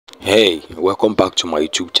Hey, welcome back to my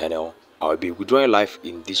YouTube channel. I'll be withdrawing live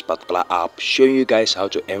in this particular app, showing you guys how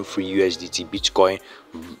to earn free USDT, Bitcoin,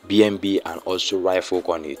 BNB, and also Rifle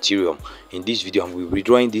on Ethereum. In this video, I'm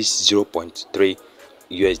withdrawing this 0.3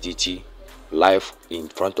 USDT live in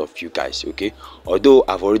front of you guys. Okay, although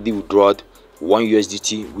I've already withdrawn 1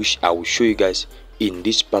 USDT, which I will show you guys in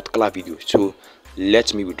this particular video. So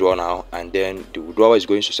let me withdraw now, and then the withdrawal is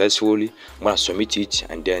going successfully. I'm gonna submit it,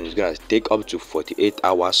 and then it's gonna take up to 48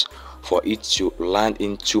 hours for it to land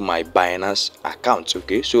into my Binance account.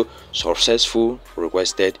 Okay, so successful,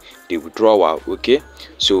 requested the withdrawal. Okay,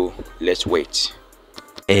 so let's wait.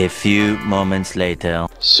 A few moments later.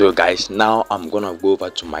 So guys, now I'm gonna go over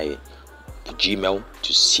to my Gmail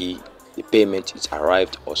to see the payment is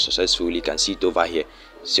arrived or successfully. You can see it over here.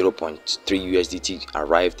 0.3 USDT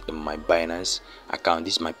arrived in my Binance account.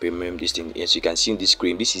 This is my payment. This thing, as you can see in this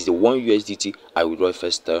screen, this is the 1 USDT I withdraw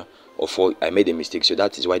first or I made a mistake, so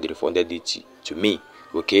that is why they refunded it to me.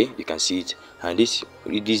 Okay, you can see it, and this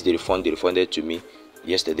is the refund they refunded to me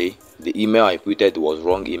yesterday. The email I put was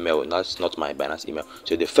wrong email, and that's not my Binance email.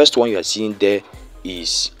 So the first one you are seeing there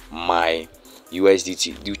is my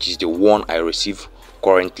USDT, which is the one I receive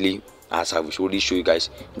currently, as I will already show you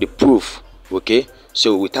guys the proof. Okay,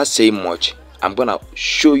 so without saying much, I'm gonna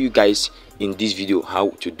show you guys in this video how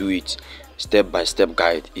to do it, step by step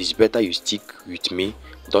guide. It's better you stick with me,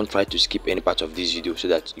 don't try to skip any part of this video, so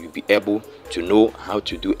that you'll be able to know how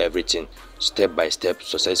to do everything step by step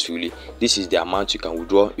successfully. This is the amount you can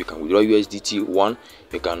withdraw. You can withdraw USDT 1.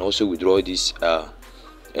 You can also withdraw this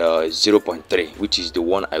 0.3, which is the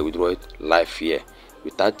one I withdraw live here,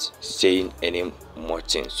 without saying any more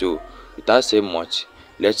things. So without saying much,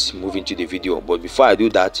 let's move into the video. But before I do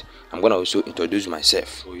that, I'm gonna also introduce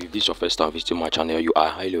myself. So if this is your first time visiting my channel, you are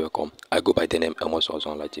highly welcome. I go by the name Amos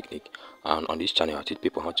Online Technique, and on this channel I teach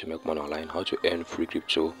people how to make money online, how to earn free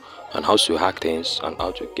crypto, and how to hack things, and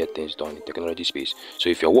how to get things done in technology space. So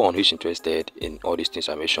if you're one who's interested in all these things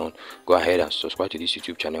I mentioned, go ahead and subscribe to this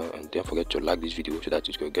YouTube channel, and don't forget to like this video so that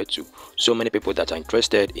it will get to so many people that are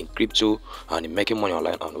interested in crypto and in making money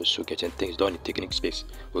online, and also getting things done in technical space.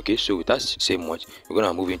 Okay, so without saying much, we're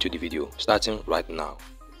gonna move into the video starting right now.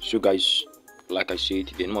 So guys, like I said,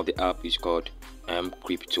 the name of the app is called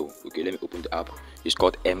mCrypto. Okay, let me open the app. It's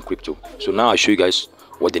called mCrypto. So now I'll show you guys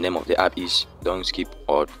what the name of the app is. Don't skip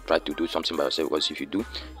or try to do something by yourself, because if you do,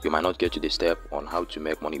 you might not get to the step on how to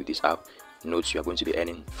make money with this app. Note, you are going to be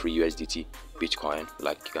earning free USDT, Bitcoin,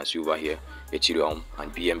 like you can see over here, Ethereum,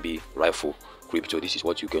 and BNB, Rifle crypto. This is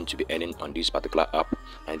what you're going to be earning on this particular app,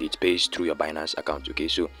 and it pays through your Binance account. Okay,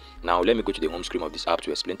 so now let me go to the home screen of this app to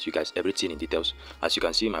explain to you guys everything in details. As you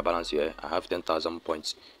can see, my balance here, I have 10,000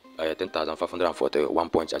 points, 10,541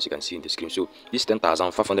 points, as you can see in the screen. So this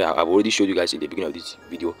 10,500, I've already showed you guys in the beginning of this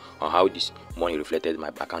video on how this money reflected my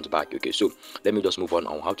account back. Okay, so let me just move on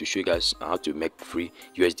how to show you guys how to make free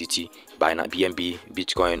USDT, Binance, BNB,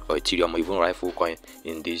 Bitcoin, or Ethereum, or even Rifle coin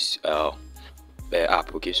in this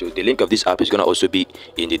app. Okay, so the link of this app is gonna also be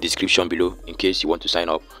in the description below, in case you want to sign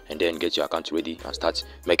up and then get your account ready and start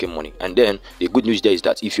making money. And then the good news there is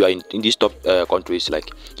that if you are in these top countries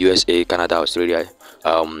like USA, Canada, Australia,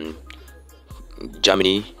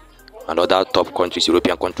 Germany, and other top countries,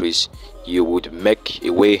 European countries, you would make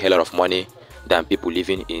a hell of money than people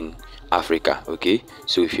living in Africa. Okay,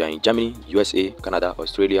 so if you are in Germany, USA, Canada,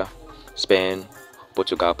 Australia, Spain,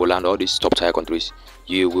 Portugal, Poland, all these top tier countries,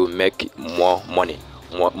 you will make more money,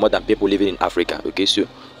 more than people living in Africa. Okay, so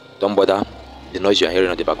don't bother the noise you are hearing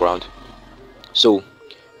on the background. So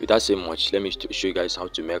without saying much, let me show you guys how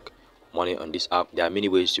to make money on this app. There are many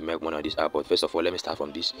ways to make money on this app, but first of all, let me start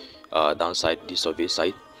from this downside, this survey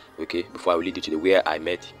site. Okay, before I will lead you to the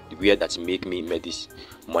where that make me make this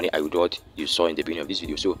money I withdraw you saw in the beginning of this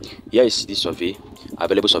video. So here is this survey,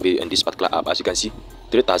 available survey in this particular app. As you can see,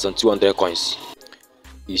 3,200 coins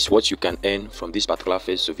is what you can earn from this particular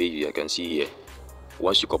first survey. You can see here,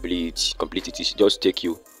 once you complete it, it just take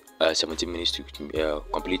you 17 minutes to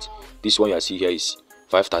complete. This one you see here is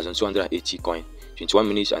 5,280 coin, 21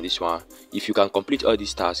 minutes, and this one, if you can complete all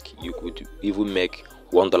these tasks, you could even make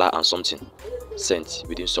 $1 and something cents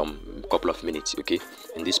within some couple of minutes. Okay,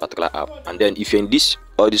 in this particular app. And then if you're in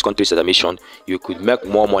all these countries that I mentioned, you could make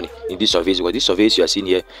more money in these surveys, because these surveys you are seeing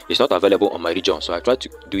here is not available on my region. So I tried to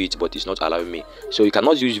do it, but it's not allowing me. So you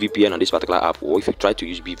cannot use VPN on this particular app, or if you try to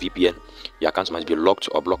use VPN, your account must be locked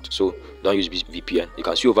or blocked. So don't use VPN. You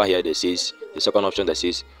can see over here that says the second option that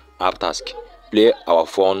says app task. play our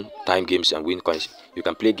fun time games and win coins. You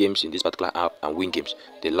can play games in this particular app and win games.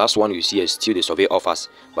 The last one you see is still the survey offers,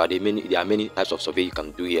 but there are many types of survey you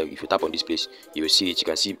can do here. If you tap on this place, you will see it. You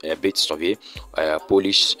can see bait survey,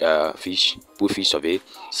 Polish fish, fish survey,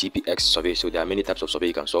 CPX survey. So there are many types of survey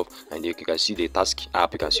you can solve, and you can see the task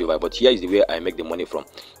app you can see over. But here is the way I make the money from.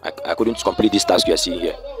 I couldn't complete this task you are seeing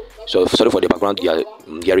here, so sorry for the background you are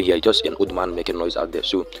hearing here. Just an old man making noise out there.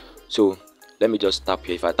 So let me just tap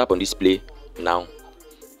here. If I tap on display now,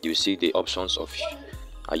 you see the options of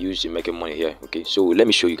I use in making money here. Okay, so let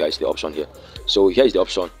me show you guys the option here. So here is the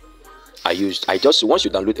option I used. Once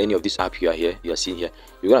you download any of this app you are seeing here,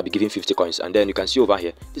 you're gonna be given 50 coins, and then you can see over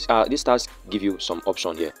here this task give you some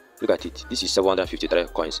option here. Look at it. This is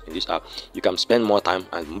 753 coins in this app. You can spend more time,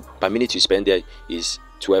 and per minute you spend there is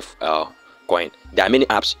 12 coin. There are many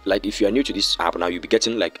apps. Like if you are new to this app now, you'll be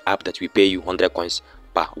getting like app that will pay you 100 coins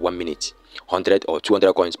per 1 minute, 100 or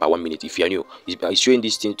 200 coins per 1 minute. If you are new, it's showing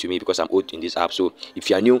this thing to me because I'm old in this app. So if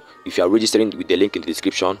you are new, if you are registering with the link in the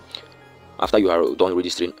description, after you are done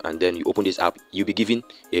registering and then you open this app, you'll be given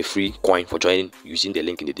a free coin for joining using the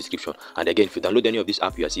link in the description. And again, if you download any of this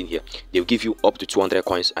app you are seeing here, they'll give you up to 200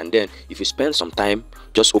 coins. And then if you spend some time,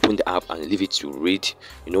 just open the app and leave it to read,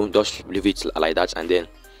 just leave it like that, and then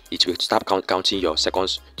it will start counting your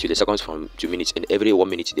seconds to the seconds from 2 minutes, and every 1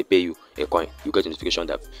 minute they pay you a coin. You get a notification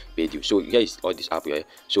that paid you. So here is all this app here.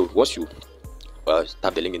 So once you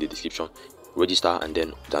tap the link in the description, register and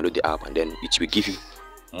then download the app, and then it will give you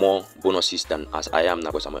more bonuses than as I am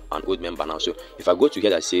now, because I'm an old member now. So if I go to here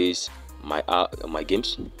that says my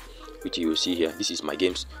games, which you will see here, this is my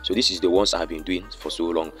games. So this is the ones I have been doing for so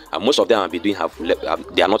long, and most of them I've been doing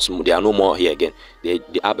they are no more here again.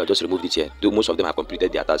 The app I just removed it here. Most of them have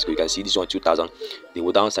completed their task. You can see this one 2000.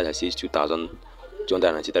 The downside that says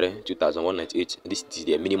 2293, 2198. This is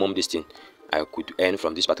the minimum distance I could earn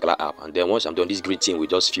from this particular app. And then once I'm done, this grid thing will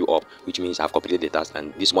just fill up, which means I've completed the task,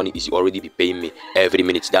 and this money is already be paying me every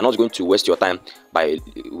minute. They're not going to waste your time by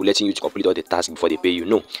letting you to complete all the tasks before they pay you.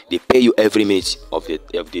 No, they pay you every minute of the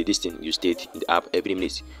this thing you stayed in the app every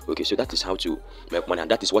minute. Okay, so that is how to make money,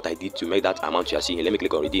 and that is what I did to make that amount you are seeing here. Let me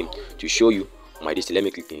click on redeem to show you my distance. Let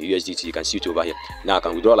me click in USDT. You can see it over here. Now I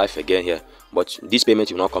can withdraw life again here, but this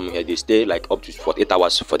payment will not come here. They stay like up to 48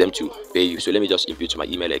 hours for them to pay you. So let me just input my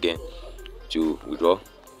email again to withdraw.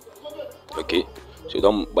 Okay, so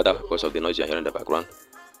don't bother because of the noise you're hearing in the background.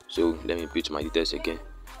 So let me input my details again.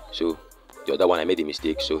 So the other one I made a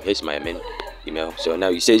mistake, so here's my main email. So now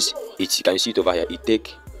it says it, can you see it over here,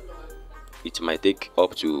 it might take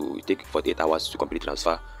 48 hours to complete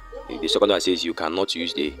transfer. The second one says you cannot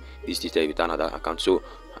use this detail with another account. So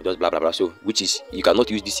just blah blah blah. So which is you cannot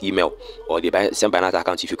use this email or the same Binance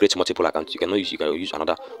account. If you create multiple accounts, you can use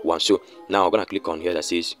another one. So now I'm gonna click on here that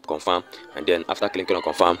says confirm, and then after clicking on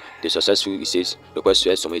confirm, the successful, it says request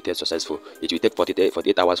to submitted successful. It will take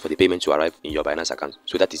 48 hours for the payment to arrive in your Binance account.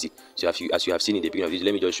 So that is it. So as you have seen in the beginning of this,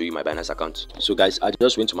 let me just show you my Binance account. So guys, I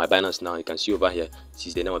just went to my Binance now. You can see over here, this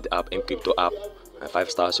is the name of the app, mCrypto app.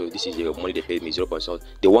 5 stars. So this is the money they paid me, 0.7.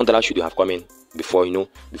 The $1 should have come in before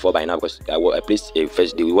before by now, because I placed a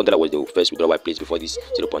first. The $1 was the first withdrawal I placed before this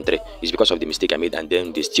 0.3. It's because of the mistake I made, and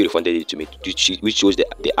then they still refunded it to me, which shows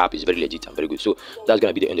that the app is very legit and very good. So that's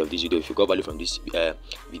gonna be the end of this video. If you got value from this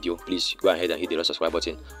video, please go ahead and hit the red subscribe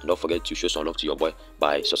button, and don't forget to show some love to your boy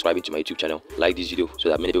by subscribing to my YouTube channel. Like this video so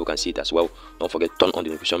that many people can see it as well. Don't forget turn on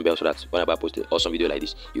the notification bell so that whenever I post an awesome video like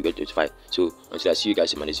this, you get notified. So until I see you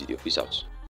guys in my next video, peace out.